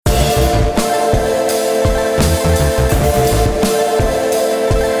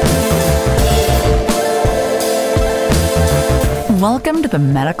Welcome to the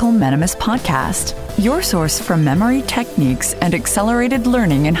Medical Minimus Podcast, your source for memory techniques and accelerated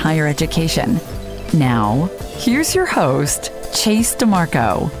learning in higher education. Now, here's your host, Chase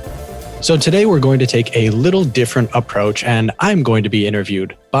DeMarco. So today we're going to take a little different approach, and I'm going to be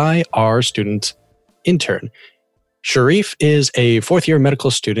interviewed by our student intern. Sharif is a fourth-year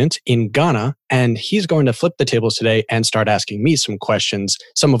medical student in Ghana, and he's going to flip the tables today and start asking me some questions,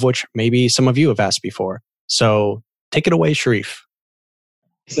 some of which maybe some of you have asked before. So take it away, Sharif.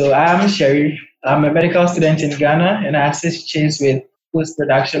 So I'm Sharif. I'm a medical student in Ghana, and I assist Chase with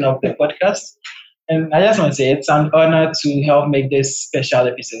post-production of the podcast. And I just want to say it's an honor to help make this special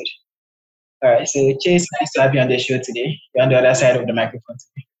episode. All right, so Chase, nice to have you on the show today. You're on the other side of the microphone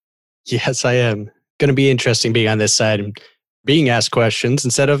today. Yes, I am. Going to be interesting being on this side and being asked questions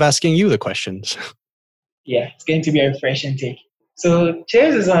instead of asking you the questions. Yeah, it's going to be a refreshing take. So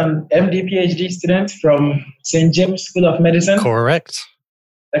Chase is an MD PhD student from St. James School of Medicine. Correct.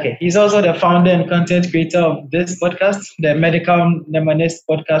 Okay, he's also the founder and content creator of this podcast, the Medical Minimus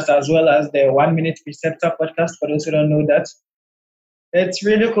podcast, as well as the 1 Minute Preceptor podcast, for those who don't know that. It's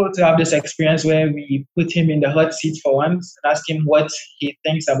really cool to have this experience where we put him in the hot seat for once and ask him what he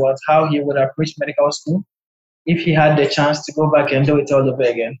thinks about how he would approach medical school if he had the chance to go back and do it all over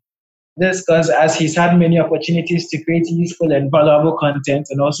again. This because as he's had many opportunities to create useful and valuable content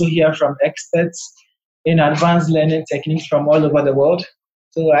and also hear from experts in advanced learning techniques from all over the world.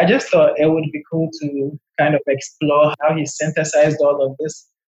 So I just thought it would be cool to kind of explore how he synthesized all of this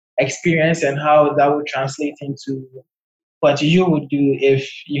experience and how that would translate into what you would do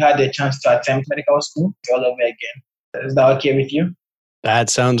if you had the chance to attempt medical school all over again. Is that okay with you? That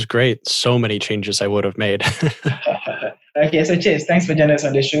sounds great. So many changes I would have made. Okay, so Chase, thanks for joining us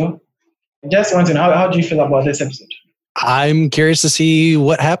on the show. I just want to know, how do you feel about this episode? I'm curious to see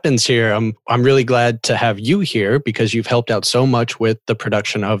what happens here. I'm really glad to have you here because you've helped out so much with the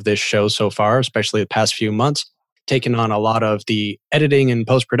production of this show so far, especially the past few months, taking on a lot of the editing and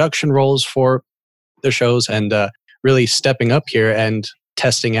post-production roles for the shows and really stepping up here and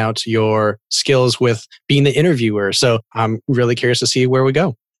testing out your skills with being the interviewer. So I'm really curious to see where we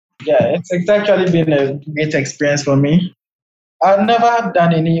go. Yeah, it's actually been a great experience for me. I've never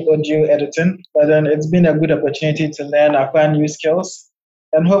done any audio editing, but then it's been a good opportunity to learn, acquire new skills,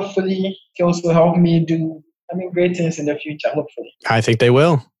 and hopefully skills will help me do, great things in the future, hopefully. I think they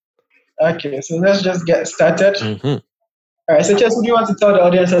will. Okay, so let's just get started. Mm-hmm. All right, so Chess, would you want to tell the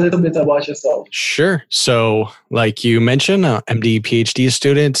audience a little bit about yourself? Sure. So like you mentioned, MD, PhD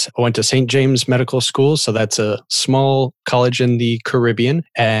student. I went to St. James Medical School. So that's a small college in the Caribbean.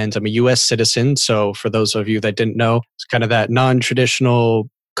 And I'm a U.S. citizen. So for those of you that didn't know, it's kind of that non-traditional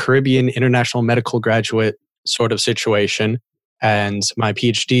Caribbean international medical graduate sort of situation. And my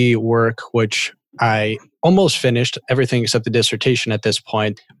PhD work, which I almost finished everything except the dissertation at this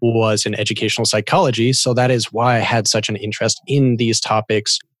point, was in educational psychology. So that is why I had such an interest in these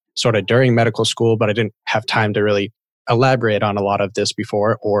topics sort of during medical school, but I didn't have time to really elaborate on a lot of this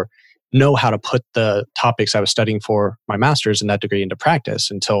before or know how to put the topics I was studying for my master's in that degree into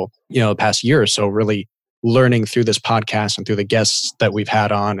practice until, the past year or so, really learning through this podcast and through the guests that we've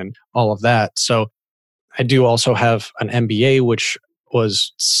had on and all of that. So I do also have an MBA, which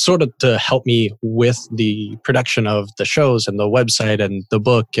was sort of to help me with the production of the shows and the website and the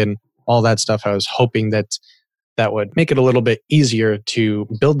book and all that stuff. I was hoping that would make it a little bit easier to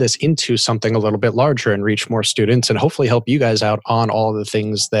build this into something a little bit larger and reach more students and hopefully help you guys out on all the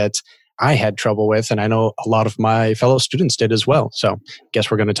things that I had trouble with. And I know a lot of my fellow students did as well. So I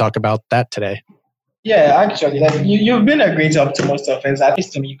guess we're going to talk about that today. Yeah, actually, you've been a great help to most of us, at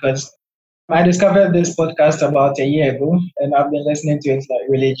least to me, because I discovered this podcast about a year ago, and I've been listening to it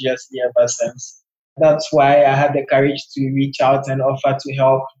religiously ever since. That's why I had the courage to reach out and offer to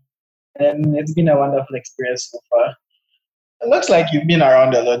help, and it's been a wonderful experience so far. It looks like you've been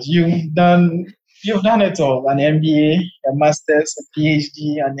around a lot. You've done it all: an MBA, a master's, a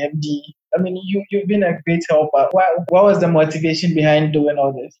PhD, an MD. You've been a great helper. What was the motivation behind doing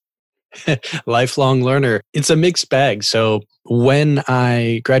all this? Lifelong learner. It's a mixed bag. So when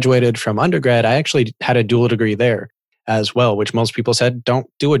I graduated from undergrad, I actually had a dual degree there as well, which most people said, don't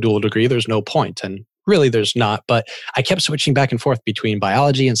do a dual degree. There's no point. And really there's not. But I kept switching back and forth between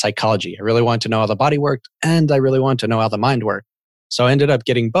biology and psychology. I really wanted to know how the body worked and I really wanted to know how the mind worked. So I ended up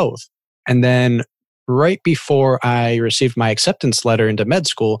getting both. And then right before I received my acceptance letter into med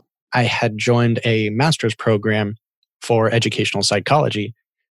school, I had joined a master's program for educational psychology.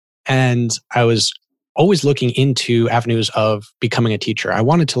 And I was always looking into avenues of becoming a teacher. I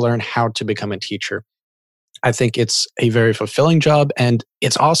wanted to learn how to become a teacher. I think it's a very fulfilling job, and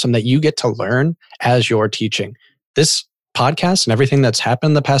it's awesome that you get to learn as you're teaching. This podcast and everything that's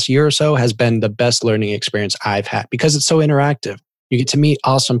happened the past year or so has been the best learning experience I've had because it's so interactive. You get to meet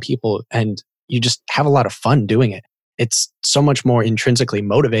awesome people and you just have a lot of fun doing it. It's so much more intrinsically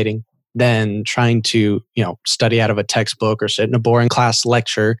motivating than trying to, study out of a textbook or sit in a boring class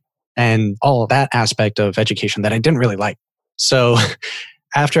lecture and all of that aspect of education that I didn't really like. So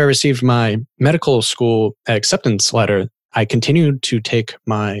after I received my medical school acceptance letter, I continued to take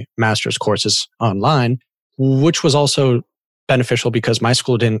my master's courses online, which was also beneficial because my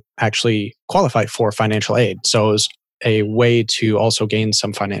school didn't actually qualify for financial aid. So it was a way to also gain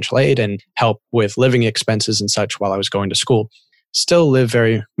some financial aid and help with living expenses and such while I was going to school. Still live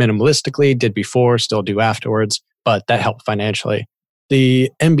very minimalistically, did before, still do afterwards, but that helped financially. The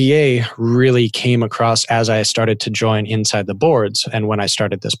MBA really came across as I started to join Inside the Boards and when I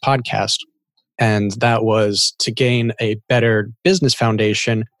started this podcast. And that was to gain a better business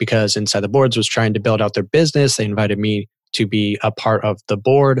foundation because Inside the Boards was trying to build out their business. They invited me to be a part of the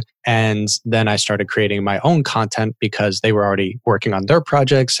board. And then I started creating my own content because they were already working on their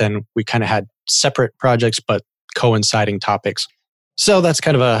projects and we kind of had separate projects, but coinciding topics. So that's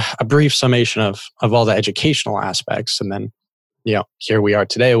kind of a brief summation of all the educational aspects. And then, here we are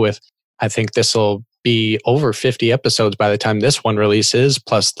today with, I think this will be over 50 episodes by the time this one releases,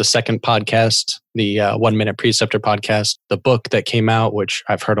 plus the second podcast, the 1 Minute Preceptor podcast, the book that came out, which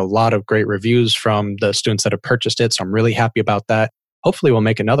I've heard a lot of great reviews from the students that have purchased it. So I'm really happy about that. Hopefully we'll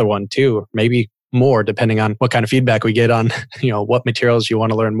make another one too, maybe more depending on what kind of feedback we get on, what materials you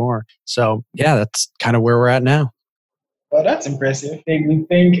want to learn more. So yeah, that's kind of where we're at now. Well, that's impressive. We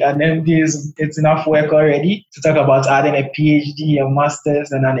think an MD it's enough work already to talk about adding a PhD, a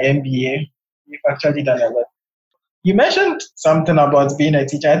master's, and an MBA. You've actually done a lot. You mentioned something about being a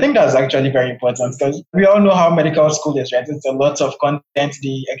teacher. I think that's actually very important because we all know how medical school is, right? It's a lot of content.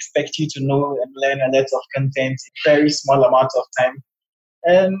 They expect you to know and learn a lot of content in a very small amount of time.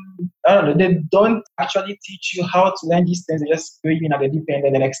 And I don't know, they don't actually teach you how to learn these things. They just throw you in at the deep end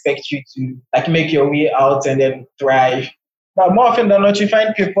and then expect you to make your way out and then thrive. But more often than not, you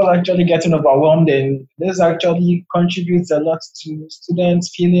find people actually getting overwhelmed, and this actually contributes a lot to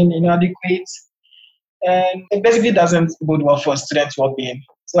students feeling inadequate. And it basically doesn't bode well for students' well-being.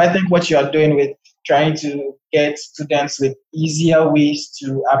 So I think what you are doing with trying to get students with easier ways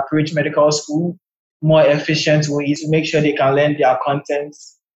to approach medical school, more efficient ways to make sure they can learn their content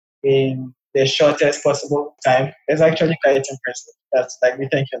in the shortest possible time is actually quite impressive. That's we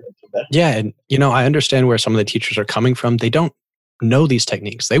thank you for that. Yeah. And, I understand where some of the teachers are coming from. They don't know these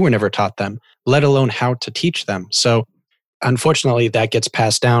techniques. They were never taught them, let alone how to teach them. So unfortunately, that gets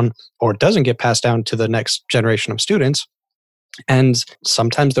passed down or doesn't get passed down to the next generation of students. And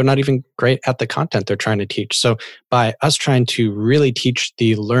sometimes they're not even great at the content they're trying to teach. So by us trying to really teach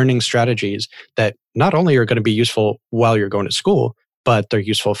the learning strategies that not only are going to be useful while you're going to school, but they're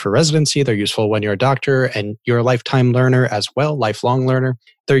useful for residency. They're useful when you're a doctor and you're a lifetime learner as well, lifelong learner.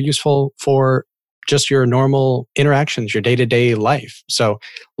 They're useful for just your normal interactions, your day-to-day life. So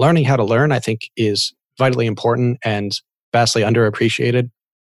learning how to learn, I think, is vitally important and vastly underappreciated.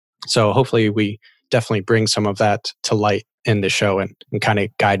 So hopefully we definitely bring some of that to light in the show and kind of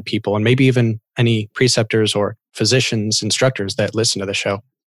guide people and maybe even any preceptors or physicians, instructors that listen to the show.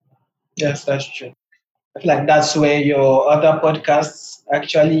 Yes, that's true. I feel like that's where your other podcasts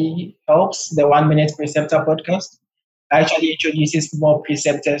actually helps. The 1 Minute Preceptor podcast actually introduces more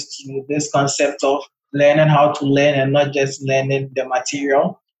preceptors to this concept of learning how to learn and not just learning the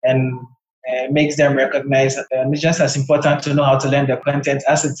material, and makes them recognize it's just as important to know how to learn the content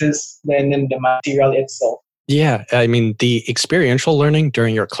as it is learning the material itself. Yeah, I mean, the experiential learning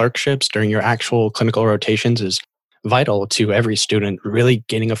during your clerkships, during your actual clinical rotations is vital to every student really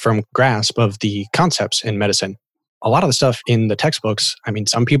gaining a firm grasp of the concepts in medicine. A lot of the stuff in the textbooks, I mean,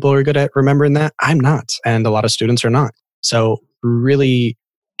 some people are good at remembering that. I'm not, and a lot of students are not. So really,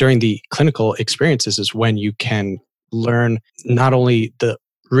 during the clinical experiences is when you can learn not only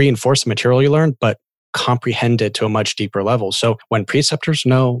reinforce the material you learned, but comprehend it to a much deeper level. So when preceptors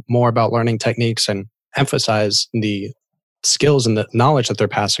know more about learning techniques and emphasize the skills and the knowledge that they're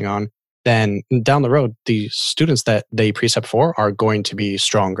passing on, then down the road, the students that they precept for are going to be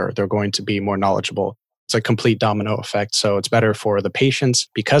stronger. They're going to be more knowledgeable. It's a complete domino effect. So it's better for the patients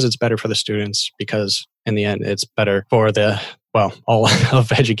because it's better for the students, because in the end, it's better for all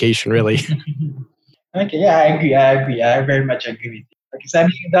of education, really. Okay, yeah, I agree. I very much agree with you. Okay, so I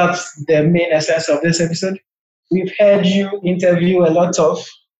think that's the main essence of this episode. We've heard you interview a lot of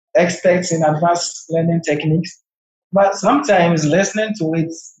experts in advanced learning techniques, but sometimes listening to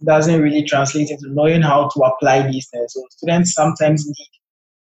it doesn't really translate into knowing how to apply these things. So students sometimes need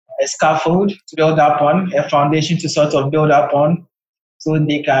a scaffold to build upon, a foundation to sort of build upon, so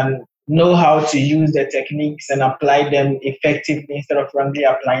they can know how to use the techniques and apply them effectively instead of wrongly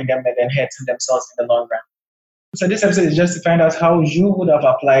applying them and then hurting themselves in the long run. So this episode is just to find out how you would have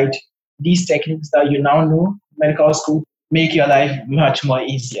applied these techniques that you now know in medical school, make your life much more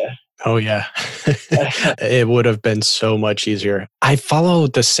easier. Oh, yeah. It would have been so much easier. I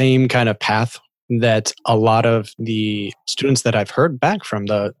followed the same kind of path that a lot of the students that I've heard back from,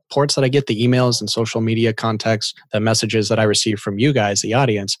 the reports that I get, the emails and social media contacts, the messages that I receive from you guys, the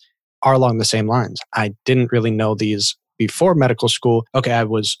audience, are along the same lines. I didn't really know these before medical school. Okay, I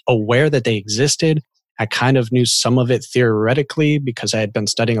was aware that they existed. I kind of knew some of it theoretically because I had been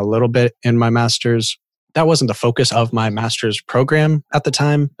studying a little bit in my master's. That wasn't the focus of my master's program at the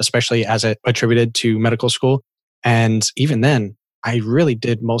time, especially as it attributed to medical school. And even then, I really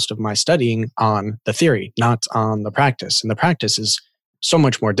did most of my studying on the theory, not on the practice. And the practice is so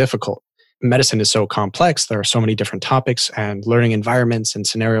much more difficult. Medicine is so complex. There are so many different topics and learning environments and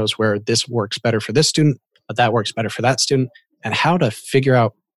scenarios where this works better for this student, but that works better for that student. And how to figure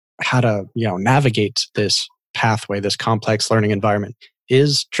out how to, navigate this pathway, this complex learning environment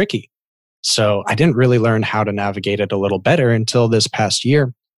is tricky. So I didn't really learn how to navigate it a little better until this past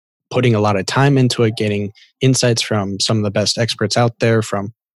year, putting a lot of time into it, getting insights from some of the best experts out there,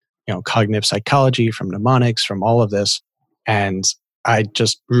 from cognitive psychology, from mnemonics, from all of this. And I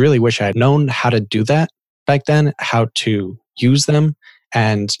just really wish I had known how to do that back then, how to use them.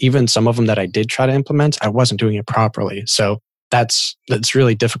 And even some of them that I did try to implement, I wasn't doing it properly. So that's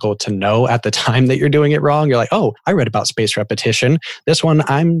really difficult to know at the time that you're doing it wrong. You're like, oh, I read about spaced repetition. This one,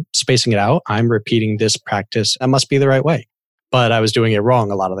 I'm spacing it out. I'm repeating this practice. That must be the right way. But I was doing it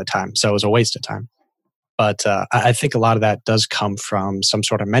wrong a lot of the time. So it was a waste of time. But I think a lot of that does come from some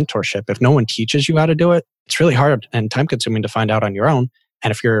sort of mentorship. If no one teaches you how to do it, it's really hard and time consuming to find out on your own.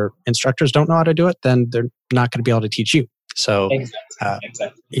 And if your instructors don't know how to do it, then they're not going to be able to teach you. So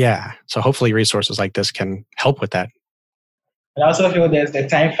Exactly. Yeah. So hopefully resources like this can help with that. And I also feel there's the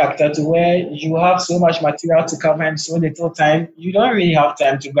time factor to where you have so much material to cover and so little time. You don't really have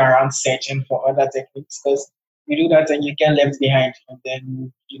time to go around searching for other techniques, because you do that and you get left behind, and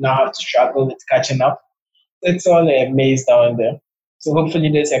then you now have to struggle with catching up. It's all a maze down there. So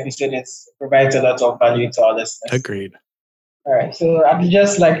hopefully this episode provides a lot of value to our listeners. Agreed. All right. So I'd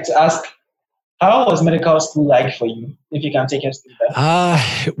just like to ask, how was medical school like for you? If you can take us through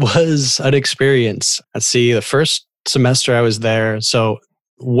that. It was an experience. Let's see, the first semester I was there. So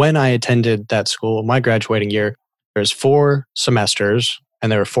when I attended that school, my graduating year, there's 4 semesters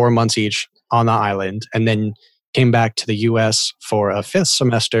and there were 4 months each on the island, and then came back to the US for a 5th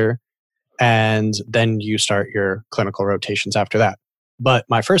semester. And then you start your clinical rotations after that. But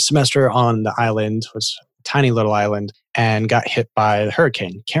my first semester on the island was a tiny little island and got hit by a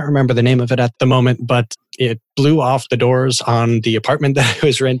hurricane. Can't remember the name of it at the moment, but it blew off the doors on the apartment that I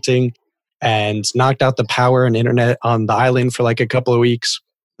was renting and knocked out the power and internet on the island for like a couple of weeks.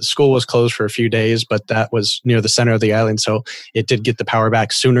 The school was closed for a few days, but that was near the center of the island. So it did get the power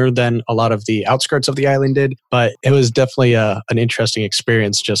back sooner than a lot of the outskirts of the island did. But it was definitely an interesting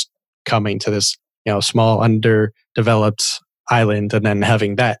experience just coming to this, small, underdeveloped island and then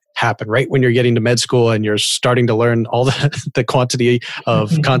having that happen right when you're getting to med school and you're starting to learn all the quantity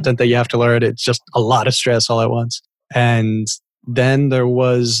of content that you have to learn. It's just a lot of stress all at once. And then there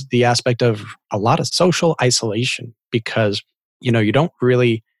was the aspect of a lot of social isolation because, you don't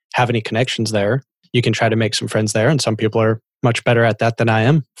really have any connections there. You can try to make some friends there, and some people are much better at that than I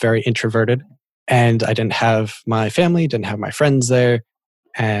am, very introverted. And I didn't have my family, didn't have my friends there,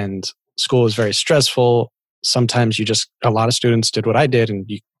 and school was very stressful. Sometimes a lot of students did what I did, and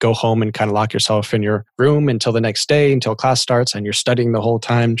you go home and kind of lock yourself in your room until the next day, until class starts, and you're studying the whole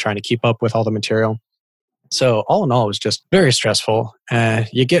time, trying to keep up with all the material. So all in all, it was just very stressful.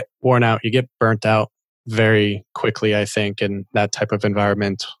 You get worn out, you get burnt out very quickly, I think, in that type of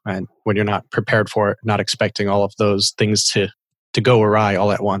environment. And when you're not prepared for it, not expecting all of those things to go awry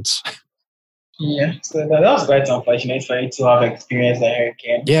all at once. Yeah, so that was quite unfortunate for you to have experienced the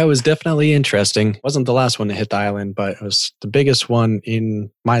hurricane. Yeah, it was definitely interesting. It wasn't the last one to hit the island, but it was the biggest one in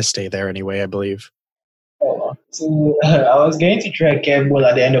my stay there anyway, I believe. Oh, so I was going to try a curveball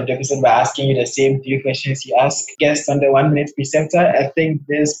at the end of the episode by asking you the same 3 questions you asked guests on the 1 Minute Preceptor. I think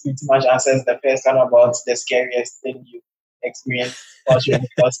this pretty much answers the first one about the scariest thing you experienced.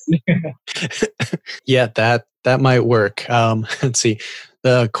 Yeah, that might work. Let's see.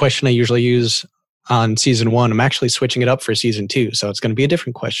 The question I usually use on season 1, I'm actually switching it up for season 2. So it's going to be a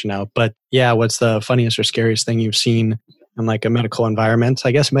different question now. But yeah, what's the funniest or scariest thing you've seen in like a medical environment?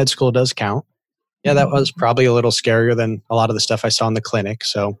 I guess med school does count. Yeah, that was probably a little scarier than a lot of the stuff I saw in the clinic.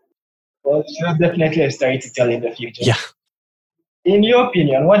 So, well, definitely a story to tell in the future. yeah. In your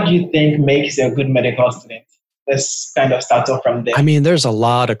opinion, what do you think makes a good medical student? Let's kind of start off from there. I mean, there's a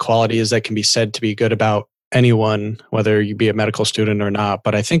lot of qualities that can be said to be good about anyone, whether you be a medical student or not.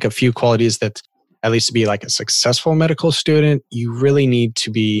 But I think a few qualities that, at least to be like a successful medical student, you really need to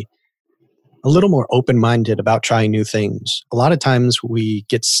be a little more open-minded about trying new things. A lot of times we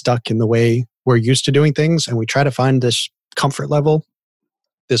get stuck in the way we're used to doing things and we try to find this comfort level,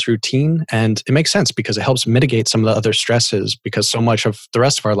 this routine, and it makes sense because it helps mitigate some of the other stresses because so much of the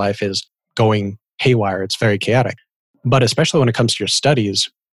rest of our life is going haywire. It's very chaotic. But especially when it comes to your studies,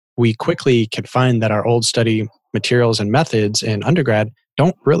 we quickly can find that our old study materials and methods in undergrad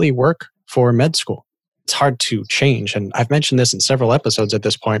don't really work for med school. It's hard to change. And I've mentioned this in several episodes at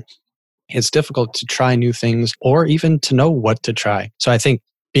this point. It's difficult to try new things or even to know what to try. So I think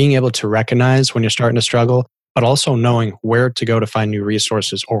being able to recognize when you're starting to struggle, but also knowing where to go to find new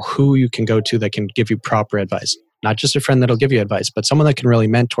resources or who you can go to that can give you proper advice. Not just a friend that'll give you advice, but someone that can really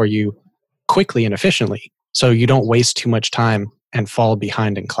mentor you quickly and efficiently so you don't waste too much time and fall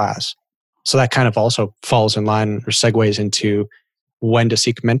behind in class. So that kind of also falls in line or segues into when to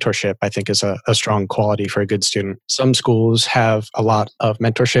seek mentorship, I think is a strong quality for a good student. Some schools have a lot of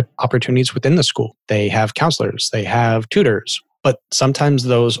mentorship opportunities within the school. They have counselors, they have tutors, but sometimes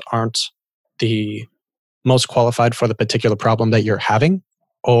those aren't the most qualified for the particular problem that you're having,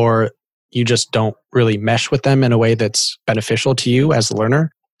 or you just don't really mesh with them in a way that's beneficial to you as a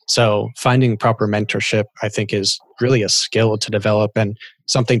learner. So finding proper mentorship, I think, is really a skill to develop and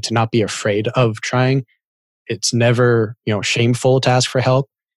something to not be afraid of trying. It's never, shameful to ask for help.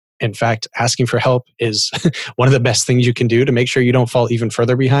 In fact, asking for help is one of the best things you can do to make sure you don't fall even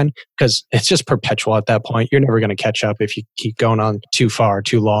further behind, because it's just perpetual at that point. You're never going to catch up if you keep going on too far,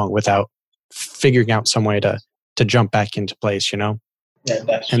 too long without figuring out some way to jump back into place, Yeah,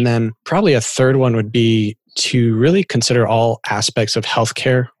 that's And then probably a third one would be to really consider all aspects of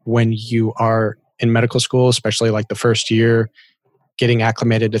healthcare when you are in medical school, especially like the first year, getting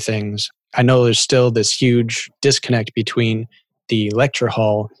acclimated to things. I know there's still this huge disconnect between the lecture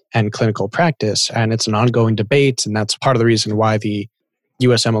hall and clinical practice, and it's an ongoing debate, and that's part of the reason why the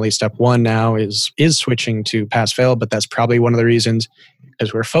USMLE Step 1 now is switching to pass-fail, but that's probably one of the reasons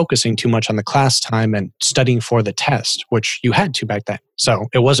is we're focusing too much on the class time and studying for the test, which you had to back then. So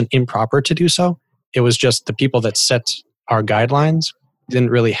it wasn't improper to do so. It was just the people that set our guidelines didn't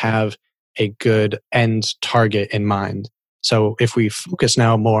really have a good end target in mind. So if we focus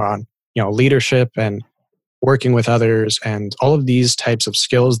now more on, leadership and working with others and all of these types of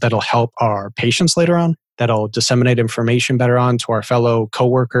skills that'll help our patients later on, that'll disseminate information better on to our fellow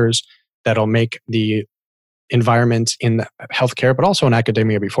coworkers, that'll make the environment in healthcare, but also in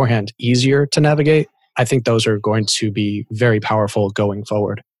academia beforehand, easier to navigate. I think those are going to be very powerful going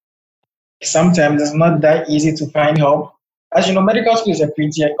forward. Sometimes it's not that easy to find help. As you know, medical school is a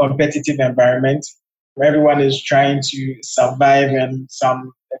pretty competitive environment where everyone is trying to survive and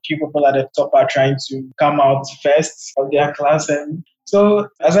a few people at the top are trying to come out first of their class. And so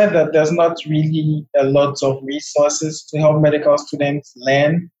as I said, there's not really a lot of resources to help medical students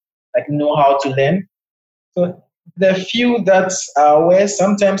learn, know how to learn. So the few that are aware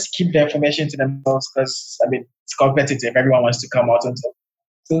sometimes keep the information to themselves because, it's competitive. Everyone wants to come out on top.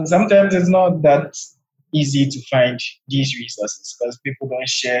 So sometimes it's not that easy to find these resources because people don't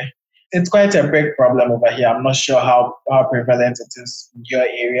share. It's quite a big problem over here. I'm not sure how prevalent it is in your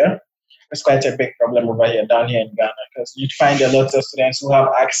area. It's quite a big problem over here, down here in Ghana, because you'd find a lot of students who have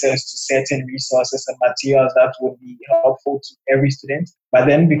access to certain resources and materials that would be helpful to every student. But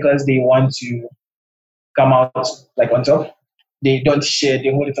then because they want to come out on top, they don't share,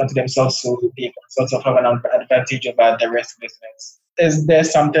 they hold it onto themselves so they can sort of have an advantage over the rest of the students. Is there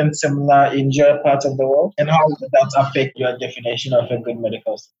something similar in your part of the world? And how would that affect your definition of a good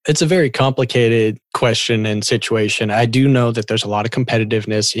medical student? It's a very complicated question and situation. I do know that there's a lot of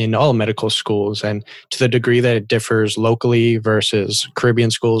competitiveness in all medical schools, and to the degree that it differs locally versus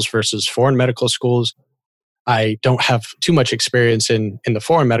Caribbean schools versus foreign medical schools, I don't have too much experience in the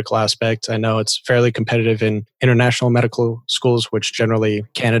foreign medical aspect. I know it's fairly competitive in international medical schools, which generally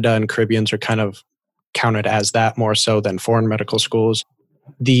Canada and Caribbeans are kind of counted as that more so than foreign medical schools.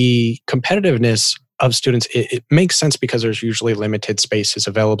 The competitiveness of students, it makes sense because there's usually limited spaces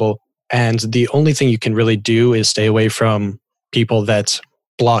available. And the only thing you can really do is stay away from people that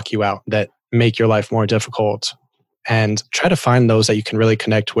block you out, that make your life more difficult, and try to find those that you can really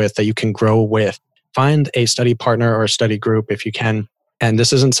connect with, that you can grow with. Find a study partner or a study group if you can. And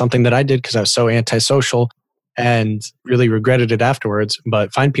this isn't something that I did because I was so antisocial. and really regretted it afterwards,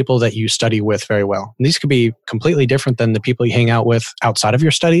 but find people that you study with very well. And these could be completely different than the people you hang out with outside of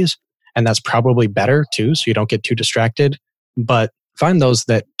your studies. And that's probably better too, so you don't get too distracted. But find those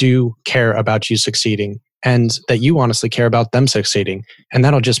that do care about you succeeding and that you honestly care about them succeeding. And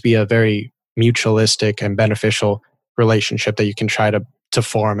that'll just be a very mutualistic and beneficial relationship that you can try to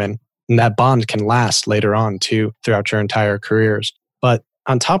form. And that bond can last later on too, throughout your entire careers. But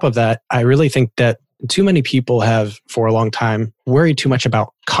on top of that, I really think that too many people have, for a long time, worried too much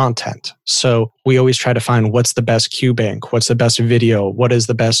about content. So we always try to find what's the best QBank, what's the best video, what is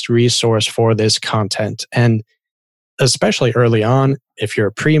the best resource for this content. And especially early on, if you're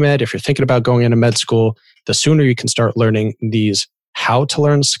a pre-med, if you're thinking about going into med school, the sooner you can start learning these how to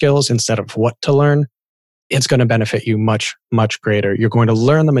learn skills instead of what to learn, it's going to benefit you much, much greater. You're going to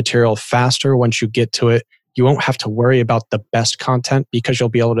learn the material faster once you get to it. You won't have to worry about the best content because you'll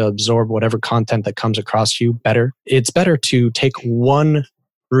be able to absorb whatever content that comes across you better. It's better to take one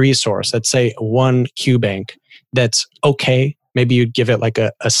resource, let's say one QBank, that's okay. Maybe you'd give it like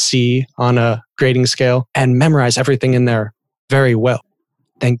a C on a grading scale and memorize everything in there very well.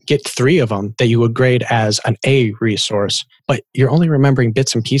 Then get 3 of them that you would grade as an A resource, but you're only remembering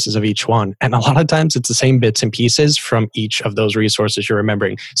bits and pieces of each one. And a lot of times it's the same bits and pieces from each of those resources you're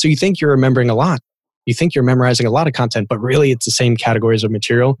remembering. So you think you're remembering a lot. You think you're memorizing a lot of content, but really it's the same categories of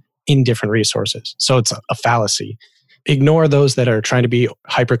material in different resources. So it's a fallacy. Ignore those that are trying to be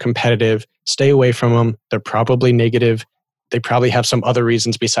hyper competitive. Stay away from them. They're probably negative. They probably have some other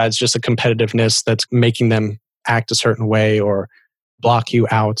reasons besides just the competitiveness that's making them act a certain way or block you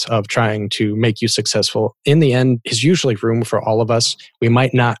out of trying to make you successful. In the end, is usually room for all of us. We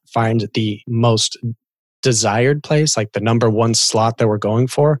might not find the most desired place, like the number 1 slot that we're going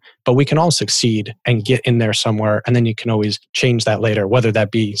for, but we can all succeed and get in there somewhere. And then you can always change that later, whether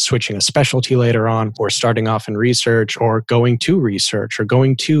that be switching a specialty later on or starting off in research or going to research or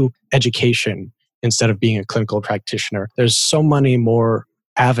going to education instead of being a clinical practitioner. There's so many more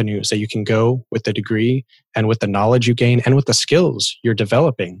avenues that you can go with the degree and with the knowledge you gain and with the skills you're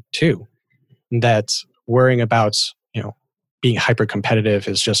developing too. That worrying about, being hyper competitive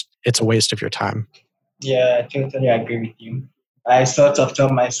is just, it's a waste of your time. Yeah, I totally agree with you. I sort of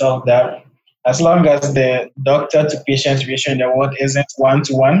told myself that as long as the doctor to patient ratio in the world isn't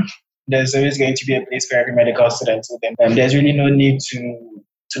 1-to-1, there's always going to be a place for every medical student. So then there's really no need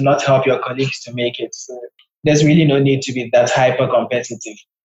to not help your colleagues to make it. So there's really no need to be that hyper competitive.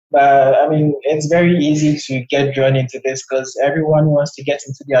 But I mean, it's very easy to get drawn into this because everyone wants to get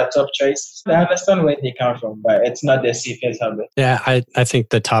into their top choice. I understand where they come from, but it's not the safest habit. Yeah, I think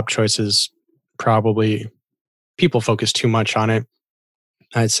the top choices probably people focus too much on it.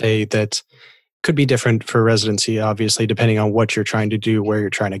 I'd say that could be different for residency, obviously, depending on what you're trying to do, where you're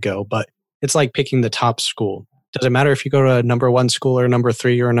trying to go. But it's like picking the top school. Does it matter if you go to a number 1 school or number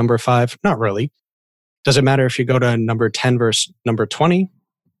 3 or a number 5? Not really. Does it matter if you go to number 10 versus number 20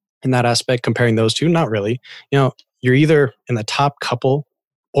 in that aspect, comparing those two? Not really. You're either in the top couple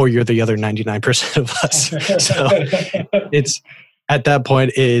or you're the other 99% of us. So it's at that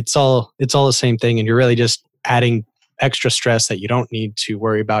point, it's all the same thing. And you're really just adding extra stress that you don't need to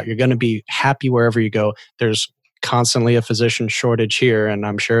worry about. You're going to be happy wherever you go. There's constantly a physician shortage here, and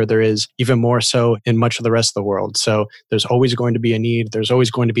I'm sure there is even more so in much of the rest of the world. So there's always going to be a need. There's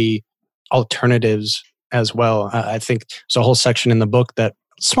always going to be alternatives as well. I think there's a whole section in the book, that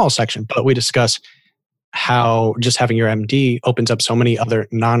small section, but we discuss how just having your MD opens up so many other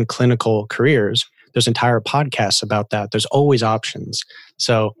non-clinical careers. There's entire podcasts about that. There's always options.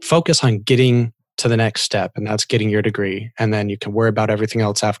 So focus on getting to the next step, and that's getting your degree. And then you can worry about everything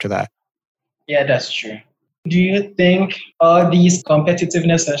else after that. Yeah, that's true. Do you think all these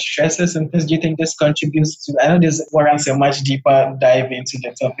competitiveness and stresses and things, do you think this contributes to, I know this warrants a much deeper dive into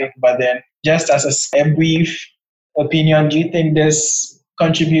the topic, but then just as a brief opinion, do you think this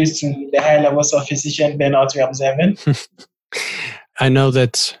contributes to the high levels of physician burnout we're observing? I know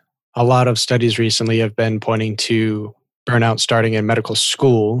that a lot of studies recently have been pointing to burnout starting in medical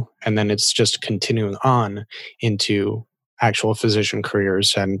school, and then it's just continuing on into actual physician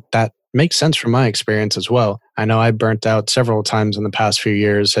careers. And that makes sense from my experience as well. I know I burnt out several times in the past few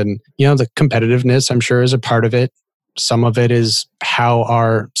years, and the competitiveness, I'm sure, is a part of it. Some of it is how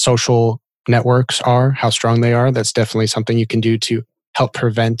our social networks are, how strong they are. That's definitely something you can do to help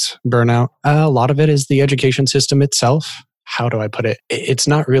prevent burnout. A lot of it is the education system itself. How do I put it? It's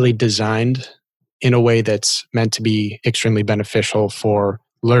not really designed in a way that's meant to be extremely beneficial for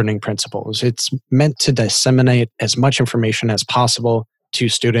learning principles. It's meant to disseminate as much information as possible to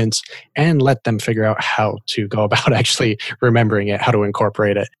students and let them figure out how to go about actually remembering it, how to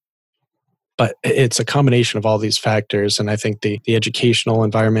incorporate it. But it's a combination of all these factors. And I think the educational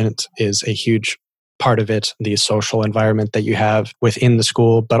environment is a huge part of it, the social environment that you have within the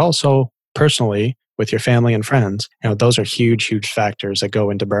school, but also personally with your family and friends. Those are huge, huge factors that go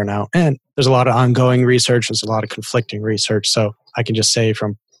into burnout. And there's a lot of ongoing research. There's a lot of conflicting research. So I can just say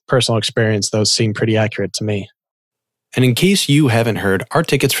from personal experience, those seem pretty accurate to me. And in case you haven't heard, our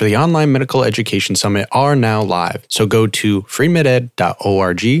tickets for the Online Medical Education Summit are now live. So go to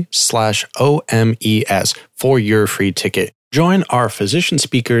freemeded.org/OMES for your free ticket. Join our physician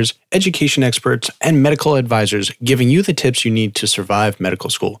speakers, education experts, and medical advisors giving you the tips you need to survive medical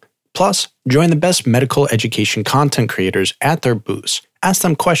school. Plus, join the best medical education content creators at their booths. Ask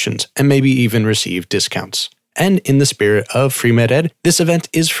them questions and maybe even receive discounts. And in the spirit of Free Med Ed, this event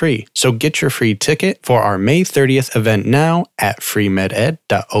is free. So get your free ticket for our May 30th event now at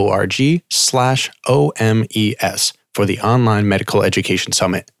freemeded.org/OMES for the Online Medical Education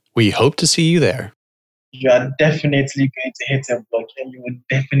Summit. We hope to see you there. You are definitely going to hit a block, and you would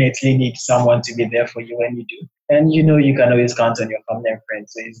definitely need someone to be there for you when you do. And you can always count on your family and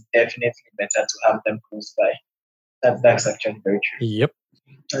friends. So it's definitely better to have them close by. That's actually very true. Yep.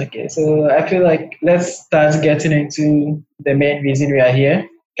 Okay, so I feel like let's start getting into the main reason we are here.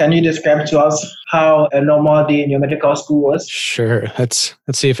 Can you describe to us how a normal day in your medical school was? Sure. Let's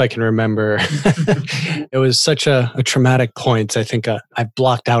see if I can remember. It was such a traumatic point. I think I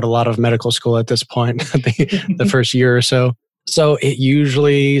blocked out a lot of medical school at this point, the first year or so. So it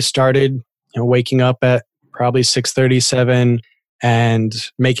usually started waking up at probably 6:37 and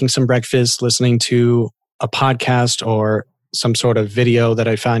making some breakfast, listening to a podcast or some sort of video that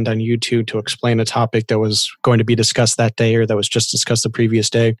I found on YouTube to explain a topic that was going to be discussed that day or that was just discussed the previous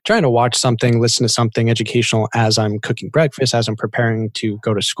day. Trying to watch something, listen to something educational as I'm cooking breakfast, as I'm preparing to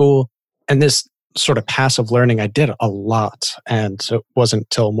go to school. And this sort of passive learning, I did a lot. And so it wasn't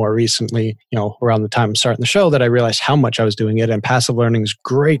until more recently, around the time I'm starting the show, that I realized how much I was doing it. And passive learning is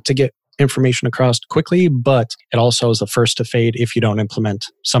great to get information across quickly, but it also is the first to fade if you don't implement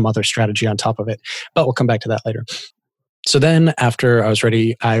some other strategy on top of it. But we'll come back to that later. So then after I was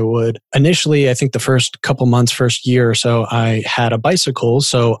ready, I would initially, I think the first couple months, first year or so, I had a bicycle.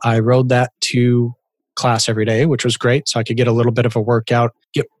 So I rode that to class every day, which was great. So I could get a little bit of a workout,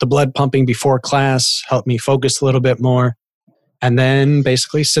 get the blood pumping before class, help me focus a little bit more. And then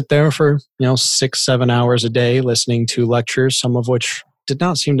basically sit there for, 6-7 hours a day listening to lectures, some of which did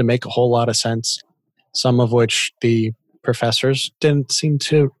not seem to make a whole lot of sense. Some of which the professors didn't seem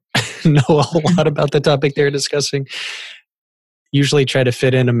to know a whole lot about the topic they were discussing. Usually try to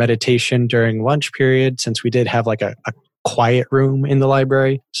fit in a meditation during lunch period, since we did have like a quiet room in the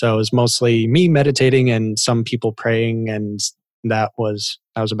library. So it was mostly me meditating and some people praying, and that was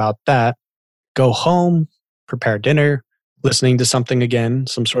about that. Go home, prepare dinner, listening to something again,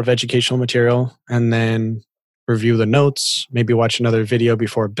 some sort of educational material, and then review the notes, maybe watch another video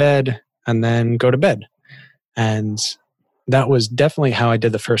before bed, and then go to bed. And that was definitely how I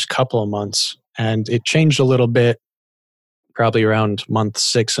did the first couple of months. And it changed a little bit probably around month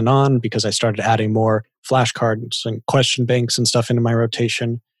 6 and on, because I started adding more flashcards and question banks and stuff into my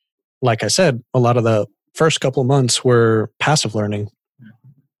rotation. Like I said, a lot of the first couple of months were passive learning,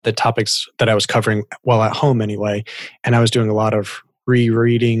 the topics that I was covering while at home anyway. And I was doing a lot of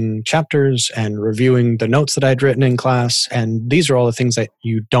rereading chapters and reviewing the notes that I'd written in class. And these are all the things that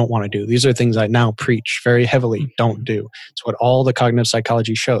you don't want to do. These are things I now preach very heavily. Don't do. It's what all the cognitive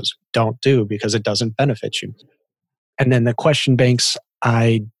psychology shows. Don't do, because it doesn't benefit you. And then the question banks,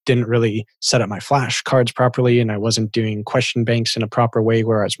 I didn't really set up my flashcards properly, and I wasn't doing question banks in a proper way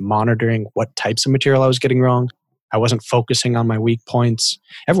where I was monitoring what types of material I was getting wrong. I wasn't focusing on my weak points.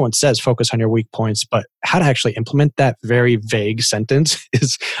 Everyone says focus on your weak points, but how to actually implement that very vague sentence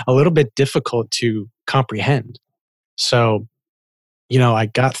is a little bit difficult to comprehend. So, I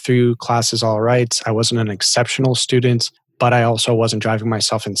got through classes all right. I wasn't an exceptional student, but I also wasn't driving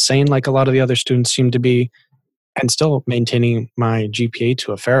myself insane like a lot of the other students seemed to be, and still maintaining my GPA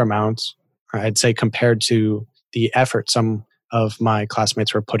to a fair amount. I'd say compared to the effort some of my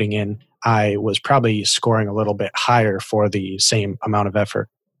classmates were putting in, I was probably scoring a little bit higher for the same amount of effort.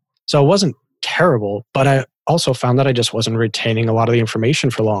 So it wasn't terrible, but I also found that I just wasn't retaining a lot of the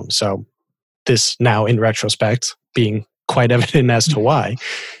information for long. So this now, in retrospect, being quite evident as to why.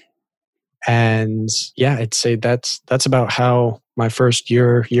 And yeah, I'd say that's about how my first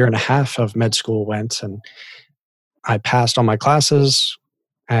year and a half of med school went. And I passed all my classes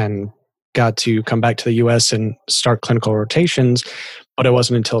and got to come back to the US and start clinical rotations. But it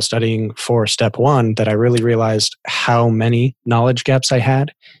wasn't until studying for Step 1 that I really realized how many knowledge gaps I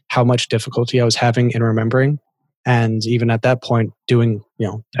had, how much difficulty I was having in remembering. And even at that point, doing,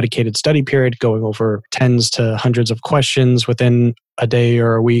 dedicated study period, going over tens to hundreds of questions within a day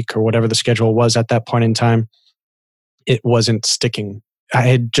or a week or whatever the schedule was at that point in time, it wasn't sticking. I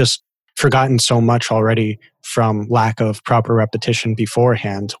had just forgotten so much already from lack of proper repetition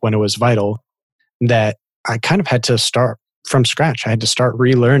beforehand when it was vital that I kind of had to start from scratch. I had to start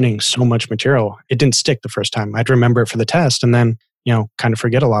relearning so much material. It didn't stick the first time. I'd remember it for the test and then, kind of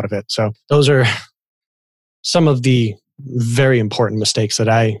forget a lot of it. So those are some of the very important mistakes that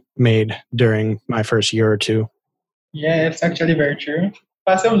I made during my first year or two. Yeah, it's actually very true.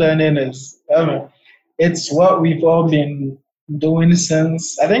 Passive learning is, it's what we've all been doing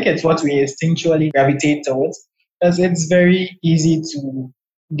since, I think it's what we instinctually gravitate towards, because it's very easy to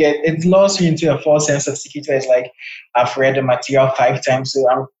it lulls you into a false sense of security. It's like, I've read the material 5 times, so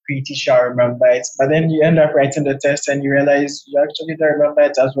I'm pretty sure I remember it. But then you end up writing the test and you realize you actually don't remember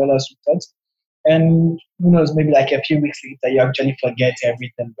it as well as you thought. And who knows, maybe like a few weeks later, you actually forget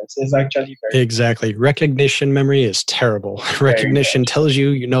everything. But it's actually very Exactly. Recognition memory is terrible. Recognition tells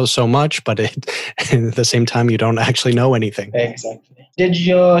you know so much, but at the same time, you don't actually know anything. Exactly. Did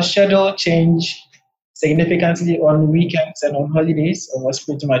your schedule change significantly on weekends and on holidays, or was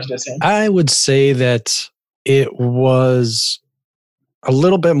pretty much the same? I would say that it was a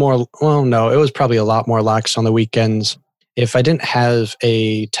little bit more, well, no, it was probably a lot more lax on the weekends. If I didn't have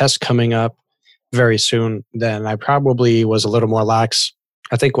a test coming up very soon, then I probably was a little more lax.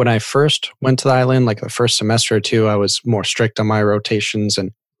 I think when I first went to the island, like the first semester or two, I was more strict on my rotations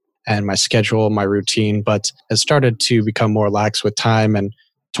and my schedule, my routine, but it started to become more lax with time. And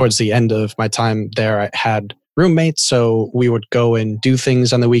towards the end of my time there, I had roommates, so we would go and do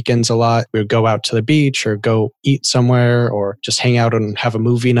things on the weekends a lot. We would go out to the beach or go eat somewhere or just hang out and have a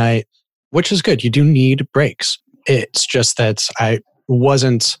movie night, which is good. You do need breaks. It's just that I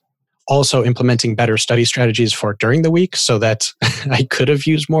wasn't also implementing better study strategies for during the week so that I could have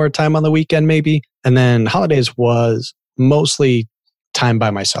used more time on the weekend maybe. And then holidays was mostly time by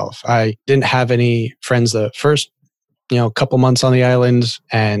myself. I didn't have any friends the first couple months on the island,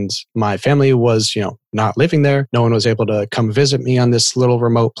 and my family was, not living there. No one was able to come visit me on this little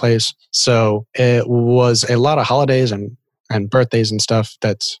remote place. So it was a lot of holidays and birthdays and stuff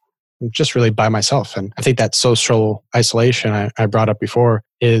that's just really by myself. And I think that social isolation I brought up before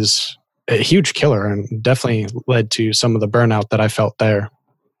is a huge killer and definitely led to some of the burnout that I felt there.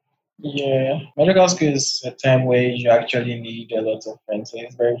 Yeah, medical school is a time where you actually need a lot of friends. So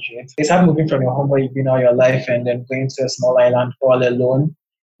it's very true. It's hard moving from your home where you've been all your life and then going to a small island all alone.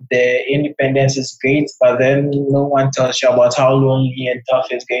 The independence is great, but then no one tells you about how lonely and tough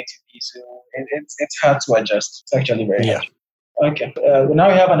it's going to be. So it's hard to adjust. It's actually very hard. Okay. Now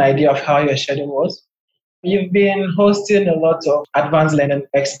we have an idea of how your schedule was. You've been hosting a lot of advanced learning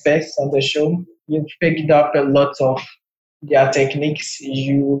experts on the show. You've picked up a lot of their techniques.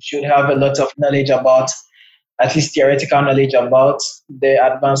 You should have a lot of knowledge about, at least theoretical knowledge about the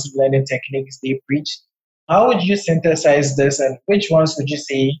advanced learning techniques they preach. How would you synthesize this, and which ones would you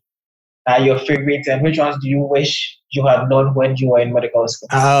say are your favorite, and which ones do you wish you had known when you were in medical school?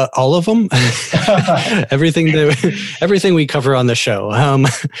 All of them. Everything we cover on the show.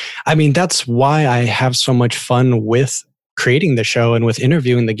 I mean, that's why I have so much fun with creating the show and with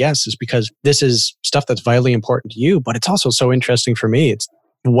interviewing the guests, is because this is stuff that's vitally important to you, but it's also so interesting for me. It's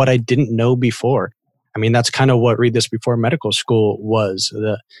what I didn't know before. I mean, that's kind of what Read This Before Medical School was.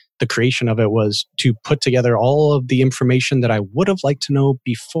 The creation of it was to put together all of the information that I would have liked to know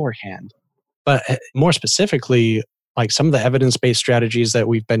beforehand. But more specifically, like some of the evidence-based strategies that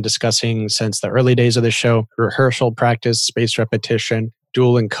we've been discussing since the early days of the show: rehearsal practice, spaced repetition,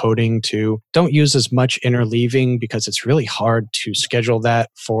 dual encoding, to don't use as much interleaving because it's really hard to schedule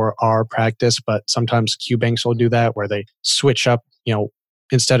that for our practice. But sometimes QBanks will do that where they switch up,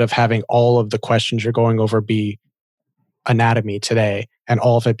 instead of having all of the questions you're going over be anatomy today and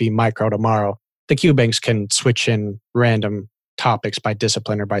all of it be micro tomorrow, the QBanks can switch in random topics by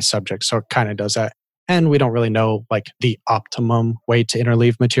discipline or by subject. So it kind of does that. And we don't really know like the optimum way to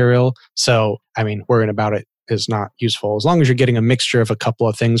interleave material. So, I mean, worrying about it is not useful. As long as you're getting a mixture of a couple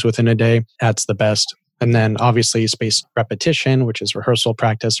of things within a day, that's the best. And then obviously spaced repetition, which is rehearsal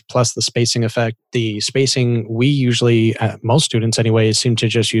practice, plus the spacing effect. The spacing, we usually, most students anyway, seem to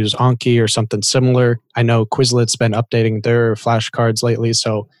just use Anki or something similar. I know Quizlet's been updating their flashcards lately,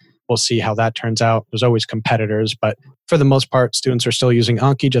 so we'll see how that turns out. There's always competitors, but for the most part, students are still using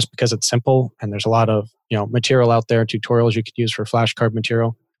Anki just because it's simple and there's a lot of material out there, tutorials you could use for flashcard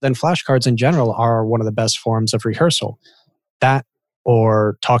material. Then flashcards in general are one of the best forms of rehearsal. That,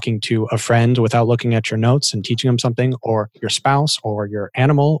 or talking to a friend without looking at your notes and teaching them something, or your spouse, or your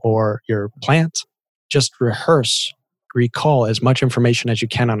animal, or your plant. just recall as much information as you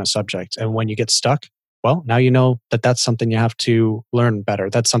can on a subject. And when you get stuck, well, now you know that that's something you have to learn better.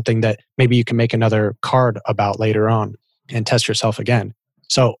 That's something that maybe you can make another card about later on and test yourself again.